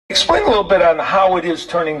Explain a little bit on how it is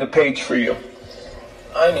turning the page for you.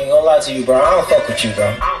 I ain't even gonna lie to you, bro. I don't fuck with you, bro.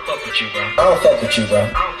 I don't fuck with you, bro. I don't fuck with you, bro.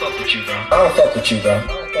 I don't fuck with you, bro. I don't fuck with you, bro.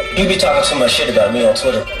 You be talking too much shit about me on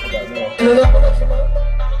Twitter. Nigga, I'ma let you know.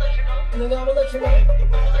 Nigga, I'ma let you know.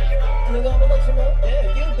 Nigga, I'ma let you know.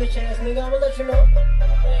 Yeah, you bitch ass nigga, I'ma let you know.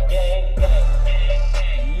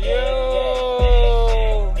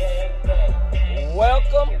 Yo,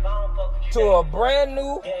 welcome to a brand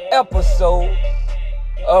new episode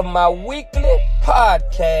of my weekly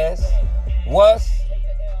podcast, What's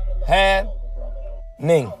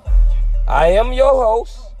Happening? I am your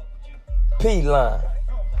host, P-Line.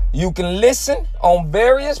 You can listen on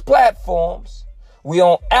various platforms. We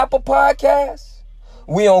on Apple Podcasts,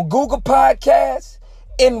 we on Google Podcasts,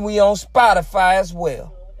 and we on Spotify as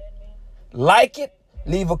well. Like it,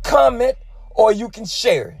 leave a comment, or you can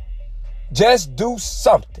share it. Just do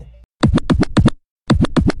something.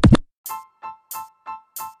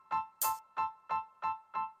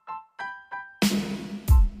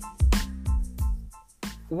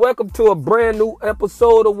 Welcome to a brand new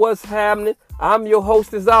episode of What's Happening. I'm your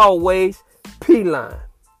host as always, P-Line.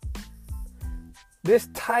 This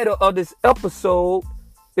title of this episode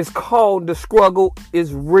is called The Struggle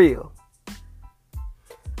is Real.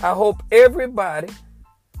 I hope everybody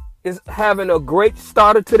is having a great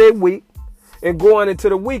start to their week and going into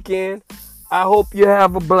the weekend. I hope you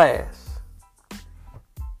have a blast.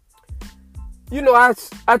 You know, I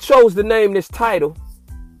chose to name this title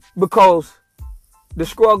because the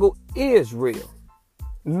struggle is real.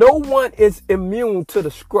 No one is immune to the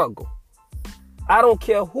struggle. I don't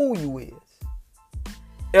care who you is.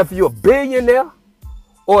 If you're a billionaire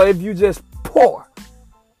or if you just poor.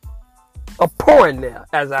 A poor-naire,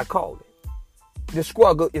 as I call it. The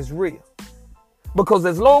struggle is real. Because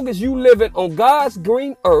as long as you living on God's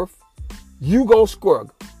green earth, you gonna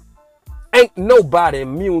struggle. Ain't nobody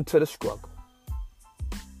immune to the struggle.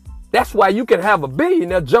 That's why you can have a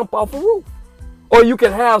billionaire jump off a roof. Or you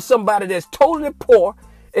can have somebody that's totally poor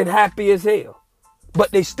and happy as hell.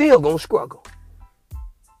 But they still gonna struggle.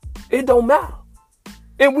 It don't matter.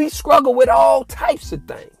 And we struggle with all types of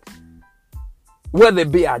things. Whether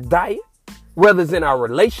it be our diet, whether it's in our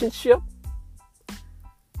relationship,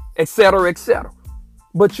 etc., etc.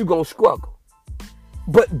 But you gonna struggle.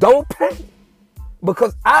 But don't panic.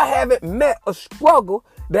 Because I haven't met a struggle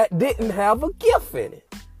that didn't have a gift in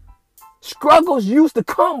it. Struggles usually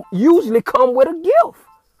come with a gift.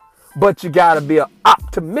 But you gotta be an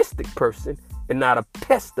optimistic person and not a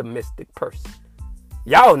pessimistic person.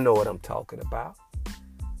 Y'all know what I'm talking about.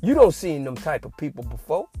 You don't seen them type of people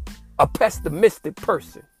before. A pessimistic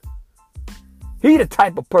person. He the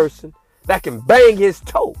type of person that can bang his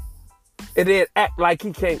toe and then act like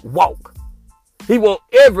he can't walk. He want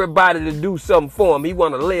everybody to do something for him. He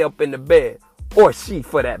want to lay up in the bed, or she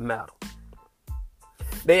for that matter.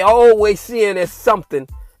 They always seeing as something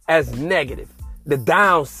as negative, the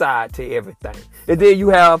downside to everything. And then you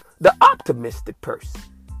have the optimistic person.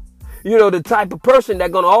 You know, the type of person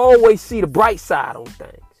that's going to always see the bright side on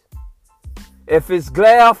things. If it's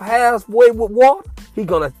glass halfway with water, he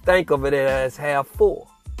going to think of it as half full.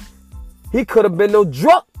 He could have been no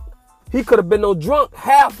drunk. He could have been no drunk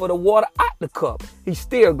half of the water out the cup. He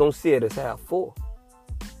still going to see it as half full.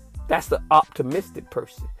 That's the optimistic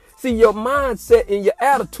person. See, your mindset and your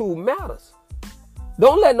attitude matters.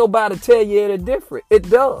 Don't let nobody tell you any different. It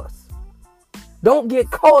does. Don't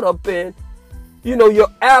get caught up in, your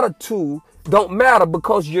attitude don't matter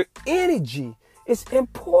because your energy is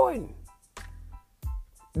important.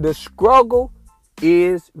 The struggle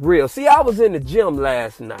is real. See, I was in the gym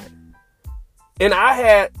last night and I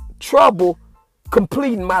had trouble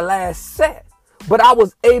completing my last set, but I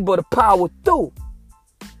was able to power through.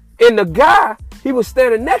 And the guy, he was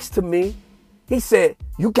standing next to me. He said,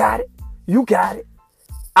 "You got it. You got it."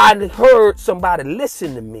 I heard somebody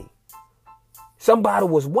listen to me. Somebody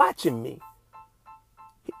was watching me.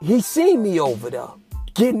 He seen me over there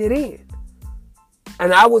getting it in.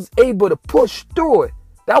 And I was able to push through it.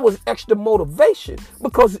 That was extra motivation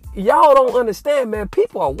because y'all don't understand, man.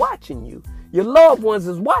 People are watching you. Your loved ones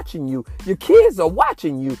is watching you. Your kids are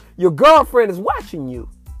watching you. Your girlfriend is watching you.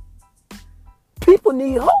 People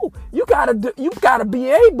need hope. You gotta be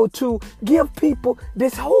able to give people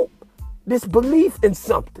this hope, this belief in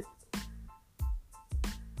something.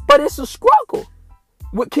 But it's a struggle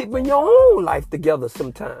with keeping your own life together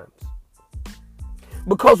sometimes.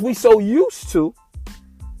 Because we so used to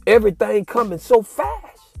everything coming so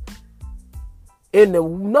fast. And the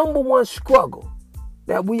number one struggle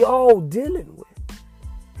that we all dealing with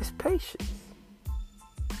is patience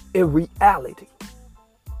in reality.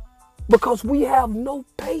 because we have no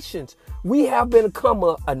patience. We have become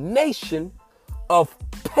a nation of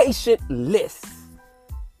patientless.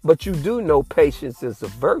 But you do know patience is a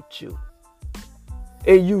virtue.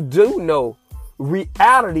 And you do know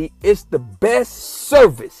reality is the best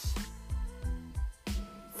service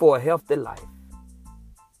for a healthy life.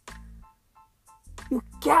 You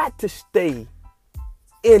got to stay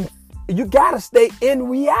in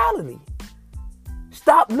reality.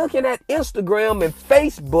 Stop looking at Instagram and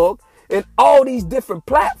Facebook and all these different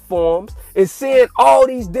platforms and seeing all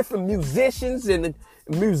these different musicians and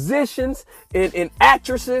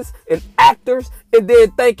actresses and actors and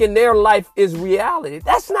then thinking their life is reality.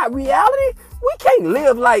 That's not reality. You can't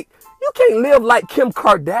live like Kim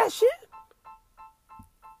Kardashian.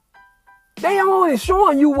 They only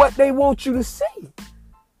showing you what they want you to see.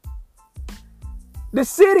 The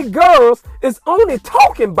city girls is only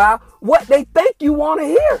talking about what they think you want to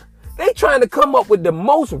hear. They trying to come up with the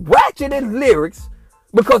most ratcheted lyrics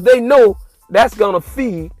because they know that's going to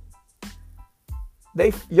feed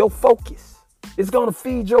your focus. It's going to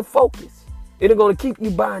feed your focus. It's going to keep you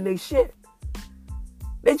buying their shit.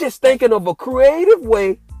 They just thinking of a creative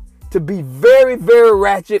way to be very, very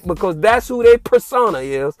ratchet because that's who their persona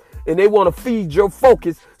is. And they want to feed your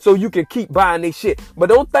focus so you can keep buying their shit. But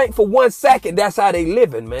don't think for 1 second that's how they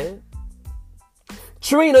living, man.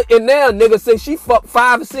 Trina and now nigga say she fucked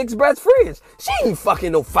 5 or 6 best friends. She ain't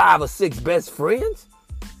fucking no 5 or 6 best friends.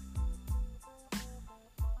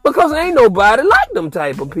 Because ain't nobody like them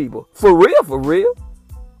type of people. For real, for real.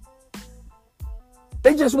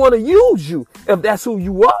 They just want to use you if that's who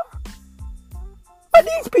you are. But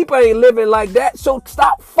these people ain't living like that. So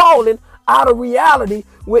stop falling out of reality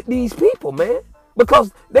with these people, man.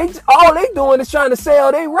 Because all they doing is trying to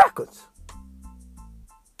sell their records.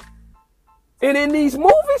 And in these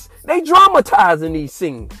movies, they dramatizing these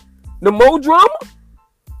scenes. The more drama,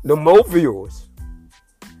 the more viewers.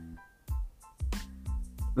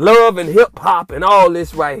 Love and hip hop and all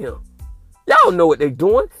this right here. Y'all know what they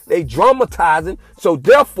doing. They dramatizing, so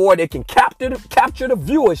therefore they can capture the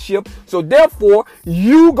viewership. So therefore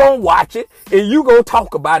you gonna watch it and you gonna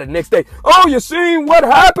talk about it next day. Oh, you seen what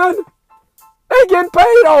happened? They getting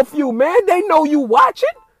paid off you, man. They know you watching.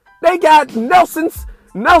 They got Nelson's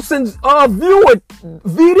viewer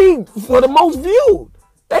VD for the most viewed.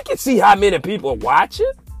 They can see how many people are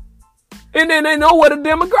watching, and then they know where the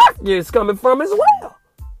demographic is coming from as well.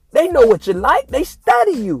 They know what you like. They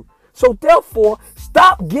study you. So therefore,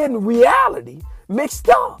 stop getting reality mixed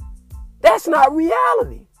up. That's not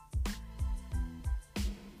reality.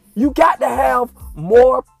 You got to have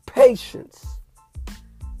more patience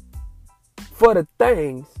for the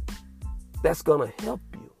things that's going to help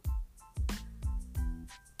you.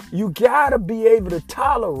 You got to be able to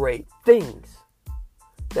tolerate things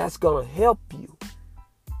that's going to help you.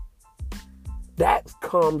 That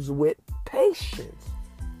comes with patience.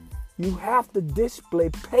 You have to display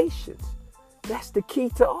patience. That's the key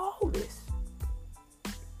to all this.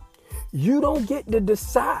 You don't get to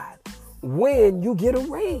decide when you get a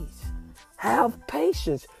raise. Have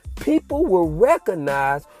patience. People will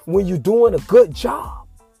recognize when you're doing a good job.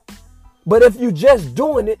 But if you're just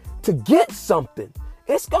doing it to get something,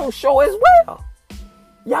 it's going to show as well.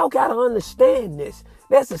 Y'all got to understand this.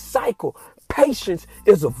 There's a cycle. Patience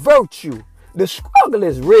is a virtue. The struggle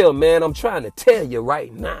is real, man. I'm trying to tell you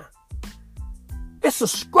right now. It's a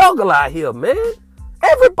struggle out here, man.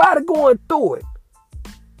 Everybody going through it.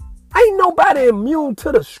 Ain't nobody immune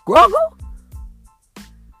to the struggle.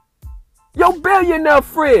 Your billionaire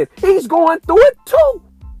friend, he's going through it too.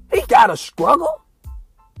 He got a struggle.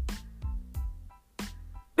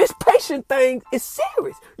 This patient thing is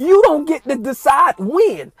serious. You don't get to decide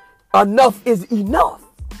when enough is enough.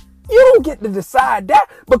 You don't get to decide that,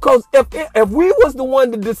 because if we was the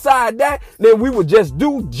one to decide that, then we would just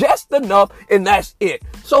do just enough and that's it.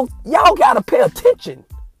 So y'all got to pay attention.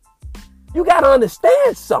 You got to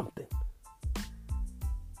understand something.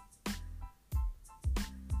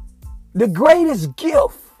 The greatest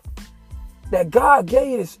gift that God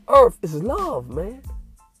gave this earth is love, man.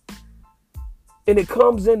 And it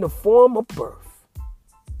comes in the form of birth.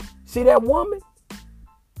 See that woman?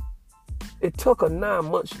 It took her 9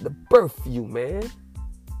 months to birth you, man.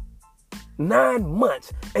 9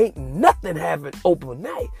 months. Ain't nothing happened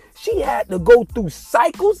overnight. She had to go through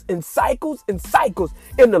cycles and cycles and cycles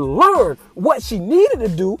and to learn what she needed to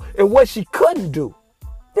do and what she couldn't do.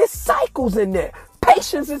 There's cycles in there.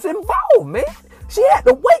 Patience is involved, man. She had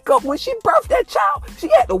to wake up when she birthed that child. She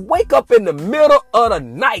had to wake up in the middle of the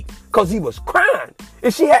night because he was crying.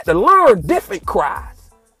 And she had to learn different cries.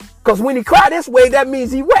 Because when he cried this way, that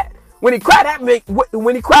means he wet. When he cry that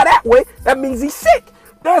way, that means he's sick.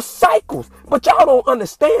 There's cycles, but y'all don't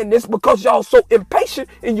understand this because y'all so impatient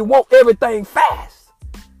and you want everything fast.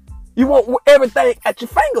 You want everything at your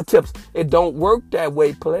fingertips. It don't work that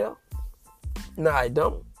way, player. Nah, it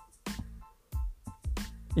don't.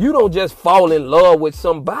 You don't just fall in love with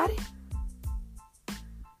somebody.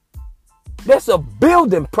 There's a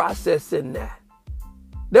building process in that.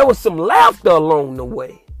 There was some laughter along the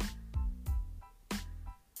way.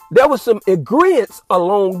 There was some agreements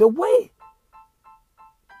along the way.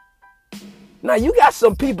 Now, you got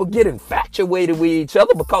some people get infatuated with each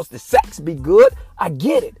other because the sex be good. I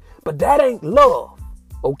get it. But that ain't love.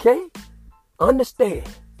 Okay? Understand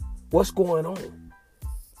what's going on.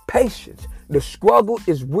 Patience. The struggle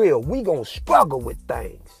is real. We gonna struggle with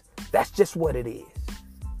things. That's just what it is.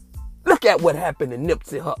 Look at what happened to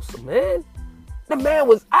Nipsey Hussle, man. The man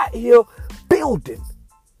was out here building,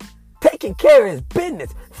 taking care of his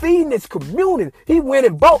business, feeding his community. He went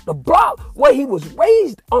and bought the block where he was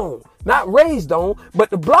raised on. Not raised on, but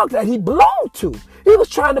the block that he belonged to. He was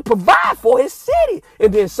trying to provide for his city.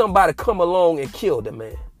 And then somebody come along and kill the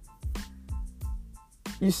man.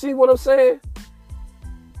 You see what I'm saying?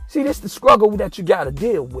 See, this is the struggle that you got to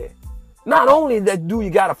deal with. Not only that do you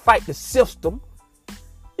got to fight the system,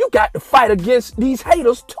 you got to fight against these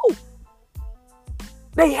haters too.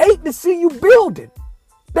 They hate to see you building.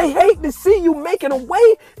 They hate to see you making a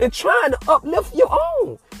way and trying to uplift your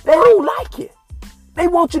own. They don't like it. They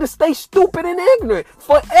want you to stay stupid and ignorant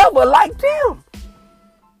forever like them.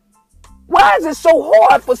 Why is it so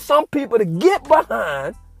hard for some people to get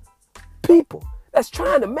behind people that's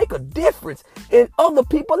trying to make a difference in other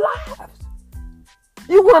people's lives?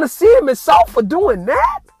 You want to see them in salt for doing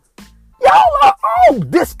that? Y'all are all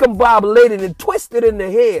discombobulated and twisted in the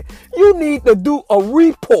head. You need to do a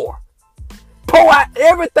re-pour. Pour out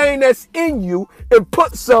everything that's in you and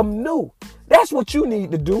put some new. That's what you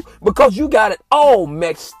need to do because you got it all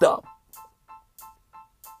mixed up.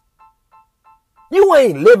 You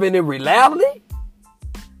ain't living in reality.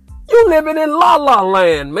 You living in la la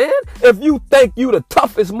land, man. If you think you the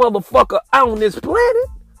toughest motherfucker on this planet,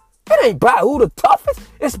 it ain't by who the toughest.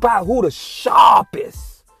 It's by who the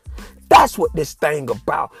sharpest. That's what this thing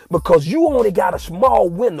about. Because you only got a small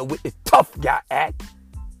window with this tough guy act.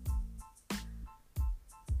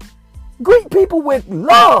 Greet people with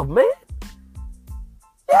love, man.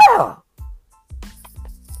 Yeah.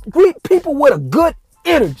 Greet people with a good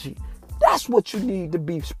energy. That's what you need to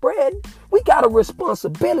be spreading. We got a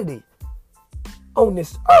responsibility on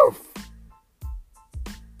this earth.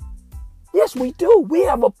 Yes, we do. We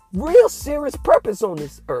have a real serious purpose on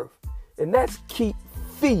this earth. And that's keep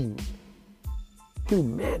feeding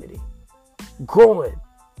humanity, growing.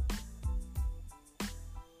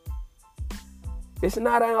 It's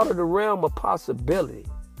not out of the realm of possibility.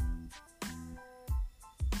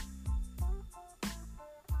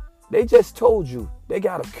 They just told you they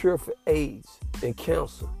got a cure for AIDS and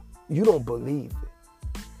cancer. You don't believe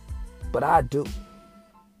it. But I do.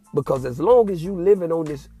 Because as long as you living on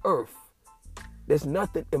this earth, there's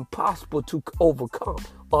nothing impossible to overcome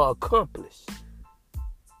or accomplish.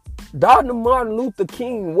 Dr. Martin Luther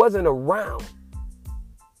King wasn't around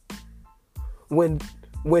when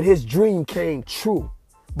his dream came true.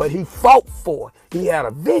 But he fought for it. He had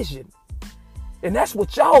a vision. And that's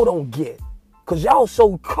what y'all don't get. Because y'all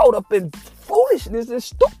so caught up in foolishness and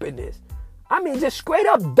stupidness. I mean, just straight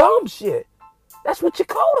up dumb shit. That's what you're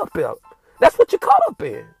caught up in. That's what you're caught up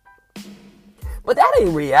in. But that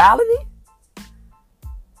ain't reality.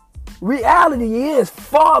 Reality is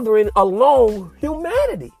fathering along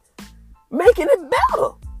humanity. Making it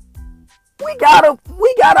better. We got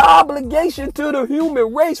an obligation to the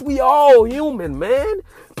human race. We all human, man.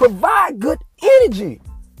 Provide good energy.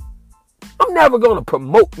 I'm never going to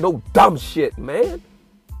promote no dumb shit, man.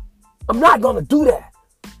 I'm not going to do that.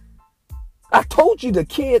 I told you the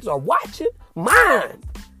kids are watching mine.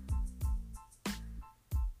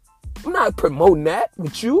 I'm not promoting that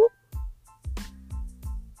with you.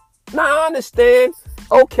 Now I understand.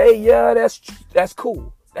 Okay, yeah, that's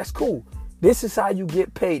cool. That's cool. This is how you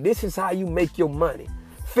get paid. This is how you make your money.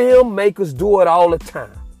 Filmmakers do it all the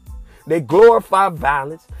time. They glorify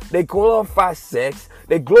violence. They glorify sex.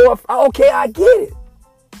 They glorify, okay, I get it.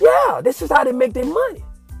 Yeah, this is how they make their money.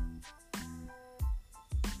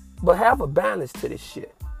 But have a balance to this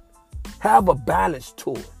shit. Have a balance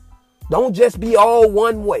to it. Don't just be all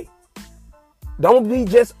one way. Don't be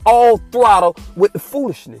just all throttle with the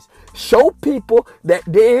foolishness. Show people that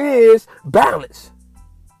there is balance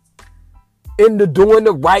into doing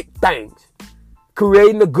the right things.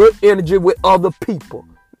 Creating a good energy with other people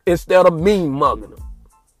instead of mean mugging them.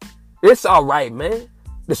 It's all right, man.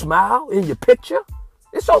 The smile in your picture,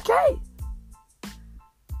 it's okay.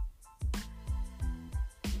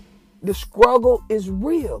 The struggle is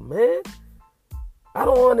real, man. I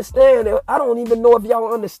don't understand it. I don't even know if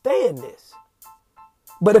y'all understand this.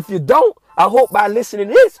 But if you don't, I hope by listening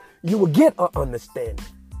to this, you will get an understanding.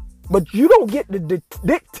 But you don't get to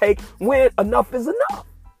dictate when enough is enough.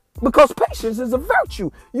 Because patience is a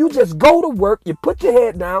virtue. You just go to work, you put your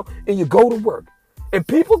head down, and you go to work. And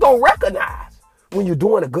people gonna recognize when you're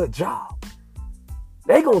doing a good job.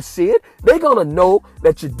 They gonna see it. They gonna know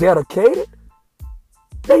that you're dedicated.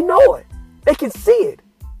 They know it. They can see it.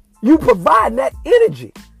 You provide that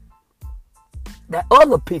energy that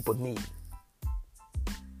other people need.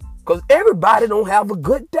 Because everybody don't have a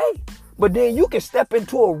good day. But then you can step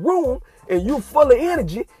into a room and you full of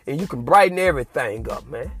energy and you can brighten everything up,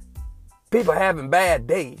 man. People having bad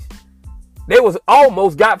days. They was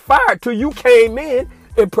almost got fired till you came in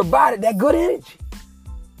and provided that good energy.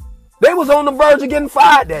 They was on the verge of getting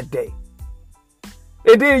fired that day.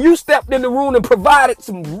 And then you stepped in the room and provided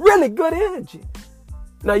some really good energy.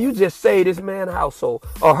 Now you just saved this man's household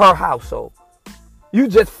or her household. You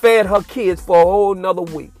just fed her kids for a whole nother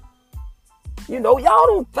week. You know, y'all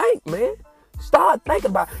don't think, man. Start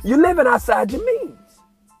thinking about it. You're living outside your means.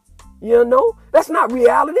 You know, that's not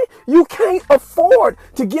reality. You can't afford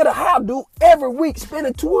to get a hairdo every week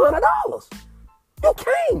spending $200. You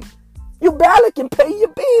can't. You barely can pay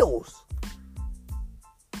your bills.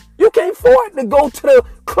 You can't afford to go to the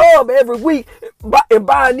club every week and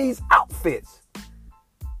buy these outfits.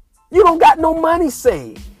 You don't got no money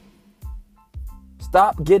saved.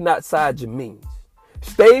 Stop getting outside your means.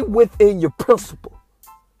 Stay within your principle.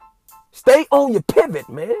 Stay on your pivot,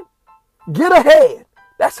 man. Get ahead.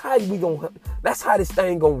 That's how this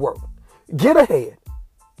thing gonna work. Get ahead.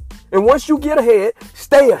 And once you get ahead,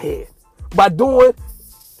 stay ahead by doing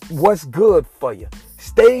what's good for you.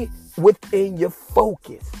 Stay within your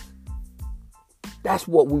focus. That's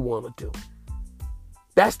what we want to do.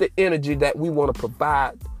 That's the energy that we want to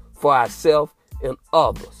provide for ourselves and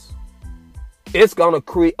others. It's going to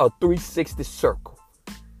create a 360 circle.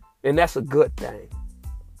 And that's a good thing.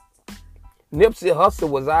 Nipsey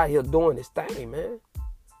Hussle was out here doing his thing, man.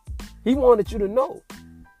 He wanted you to know.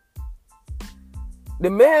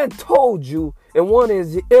 The man told you in one of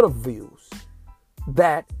his interviews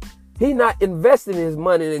that he not investing his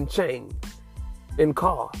money in chains, in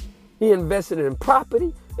cars. He invested in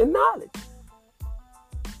property and knowledge.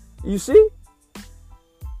 You see?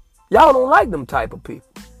 Y'all don't like them type of people.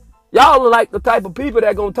 Y'all don't like the type of people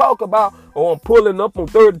that gonna talk about, oh, I'm pulling up on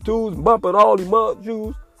 32s and bumping all these mud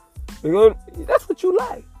shoes. That's what you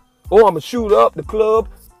like. Or I'm gonna shoot up the club.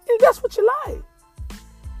 That's what you like.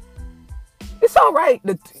 It's all right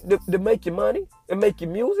to make your money and make your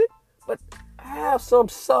music, but have some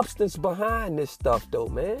substance behind this stuff though,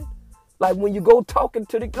 man. Like when you go talking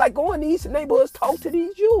to like go in these neighborhoods, talk to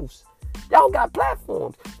these youths. Y'all got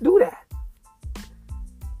platforms. Do that.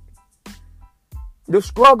 The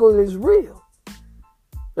struggle is real.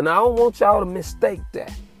 And I don't want y'all to mistake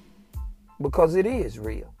that. Because it is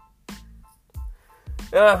real.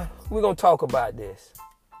 We're going to talk about this.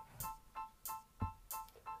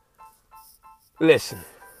 Listen.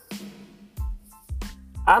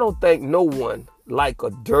 I don't think no one like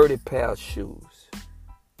a dirty pair of shoes.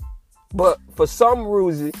 But for some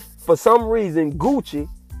reason, Gucci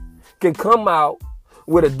can come out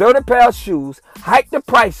with a dirty pair of shoes, hike the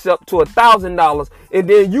price up to $1,000, and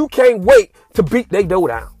then you can't wait to beat their dough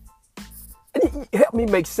down. Help me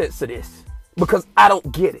make sense of this, because I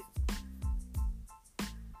don't get it.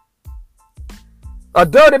 A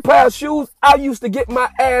dirty pair of shoes, I used to get my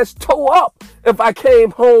ass tore up if I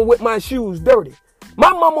came home with my shoes dirty.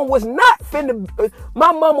 My mama was not finna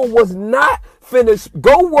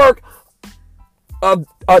go work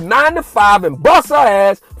a 9 to 5 and bust her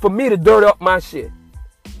ass for me to dirt up my shit.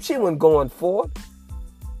 She wasn't going for it.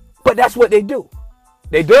 But that's what they do.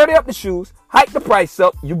 They dirty up the shoes, hike the price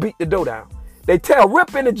up, you beat the dough down. They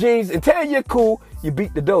rip in the jeans and tell you you're cool, you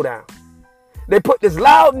beat the dough down. They put this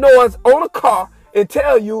loud noise on a car and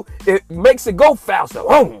tell you it makes it go faster.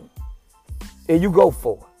 Boom. And you go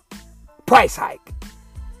for it. Price hike.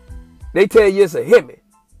 They tell you it's a Hemi.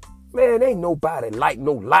 Man, ain't nobody like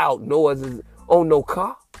no loud noises on no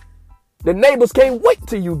car. The neighbors can't wait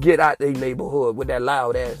till you get out their neighborhood with that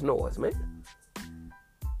loud ass noise, man.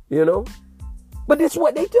 You know? But that's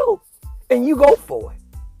what they do. And you go for it.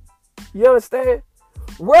 You understand?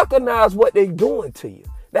 Recognize what they're doing to you.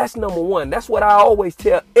 That's number one. That's what I always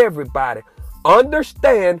tell everybody.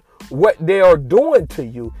 Understand what they are doing to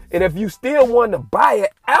you. And if you still want to buy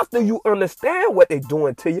it after you understand what they're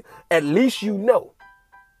doing to you, at least you know.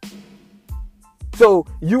 So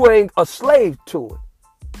you ain't a slave to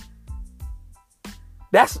it.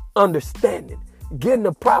 That's understanding. getting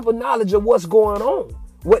the proper knowledge of what's going on,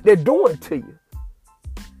 what they're doing to you.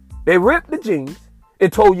 They ripped the jeans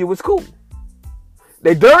and told you it was cool.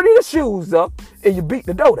 They dirty the shoes up and you beat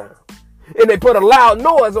the door down. And they put a loud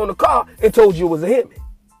noise on the car and told you it was a Hemi.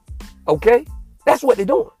 Okay? That's what they're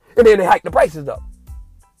doing. And then they hike the prices up.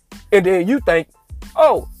 And then you think,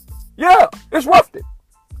 oh, yeah, it's worth it.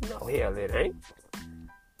 No, hell it ain't.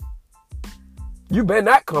 You better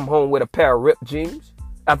not come home with a pair of ripped jeans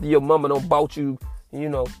after your mama done bought you,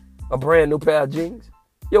 a brand new pair of jeans.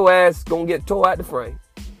 Your ass gonna get tore out the frame.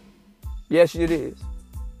 Yes, it is.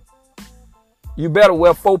 You better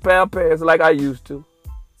wear 4-pound pants like I used to.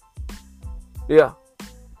 Yeah.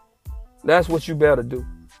 That's what you better do.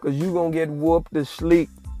 Because you gonna get whooped to sleep.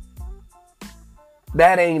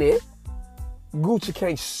 That ain't it. Gucci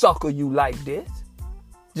can't sucker you like this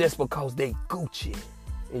just because they Gucci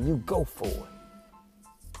and you go for it.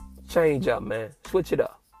 Change up, man. Switch it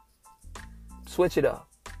up. Switch it up.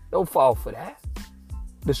 Don't fall for that.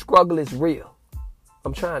 The struggle is real.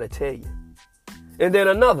 I'm trying to tell you. And then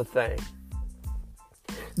another thing.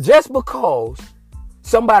 Just because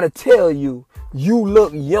somebody tell you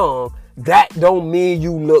look young, that don't mean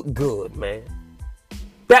you look good, man.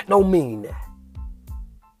 That don't mean that.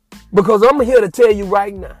 Because I'm here to tell you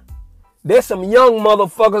right now, there's some young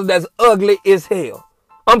motherfuckers that's ugly as hell.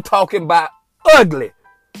 I'm talking about ugly.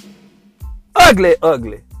 Ugly.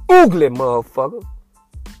 Oogly motherfucker.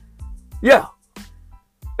 Yeah.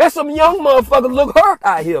 There's some young motherfuckers look hurt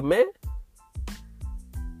out here, man.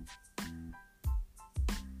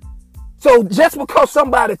 So just because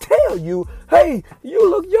somebody tell you, hey, you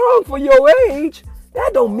look young for your age,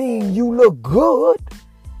 that don't mean you look good.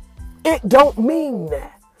 It don't mean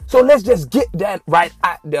that. So let's just get that right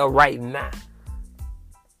out there right now.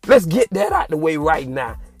 Let's get that out the way right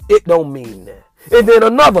now. It don't mean that. And then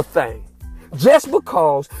another thing. Just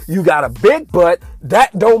because you got a big butt,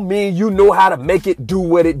 that don't mean you know how to make it do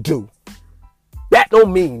what it do. That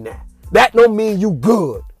don't mean that. That don't mean you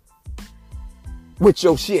good with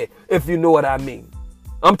your shit, if you know what I mean.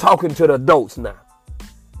 I'm talking to the adults now.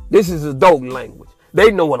 This is adult language.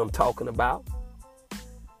 They know what I'm talking about.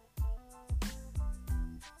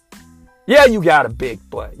 Yeah, you got a big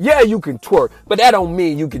butt. Yeah, you can twerk, but that don't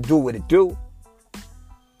mean you can do what it do.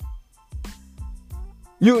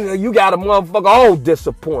 You got a motherfucker all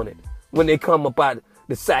disappointed when they come up out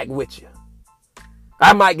the sack with you.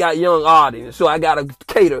 I might got young audience, so I got to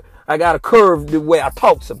cater. I got to curve the way I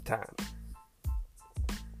talk sometimes.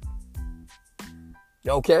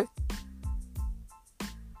 Okay?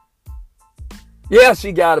 Yeah,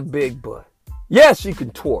 she got a big butt. Yeah, she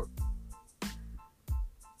can twerk.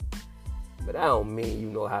 But that don't mean you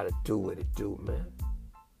know how to do what it do, man.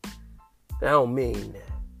 That don't mean that.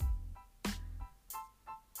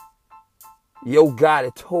 Yo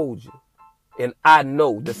God told you, and I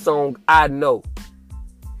know, the song I Know.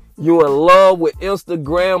 You in love with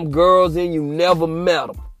Instagram girls and you never met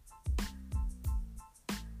them.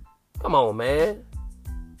 Come on, man.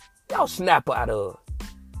 Y'all snap out of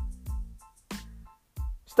it.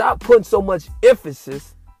 Stop putting so much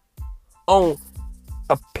emphasis on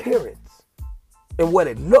appearance and what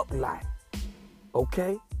it looked like,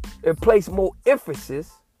 okay? And place more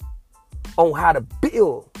emphasis on how to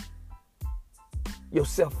build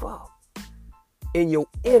yourself up in your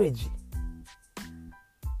energy.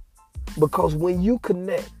 Because when you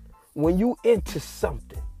connect, when you into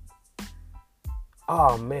something,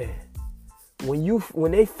 oh man,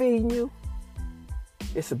 when they feed you,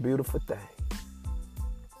 it's a beautiful thing.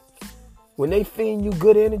 When they feed you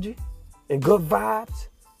good energy and good vibes,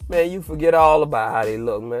 man, you forget all about how they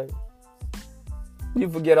look, man. You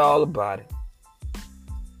forget all about it.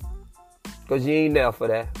 Because you ain't there for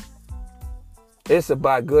that. It's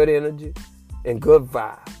about good energy and good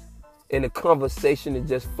vibes. And the conversation is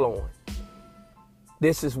just flowing.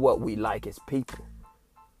 This is what we like as people.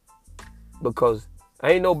 Because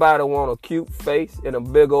ain't nobody want a cute face and a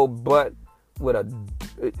big old butt with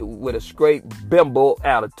a straight bimbo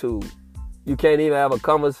attitude. You can't even have a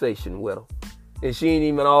conversation with her. And she ain't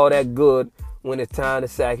even all that good when it's time to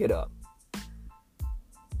sack it up.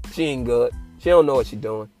 She ain't good. She don't know what she's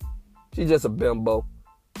doing. She's just a bimbo.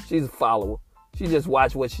 She's a follower. She just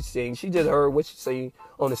watched what she sing. She just heard what she sing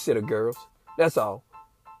on the City Girls. That's all.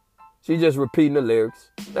 She just repeating the lyrics.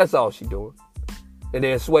 That's all she doing. And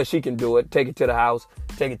then swear she can do it. Take it to the house.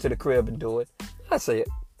 Take it to the crib and do it. That's it.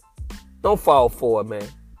 Don't fall for it, man.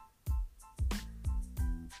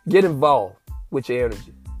 Get involved with your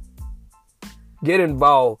energy. Get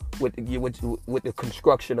involved with the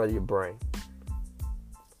construction of your brain.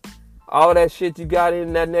 All that shit you got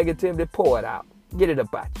in that negativity, pour it out. Get it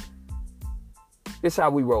up out you. This how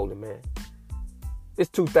we rolling, man. It's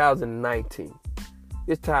 2019.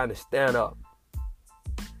 It's time to stand up.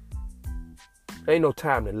 Ain't no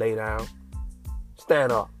time to lay down.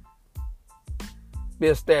 Stand up. Be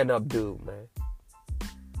a stand-up dude, man.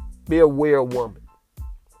 Be a weird woman.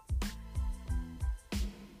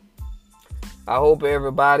 I hope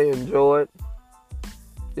everybody enjoyed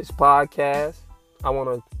this podcast. I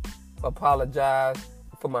want to apologize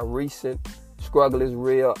for my recent Struggle is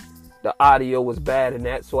Real. The audio was bad in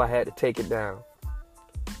that, so I had to take it down.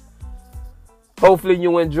 Hopefully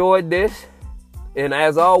you enjoyed this. And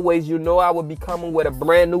as always, you know I will be coming with a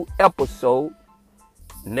brand new episode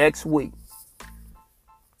next week.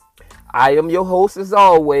 I am your host as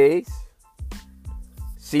always.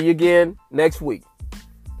 See you again next week.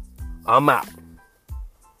 I'm out.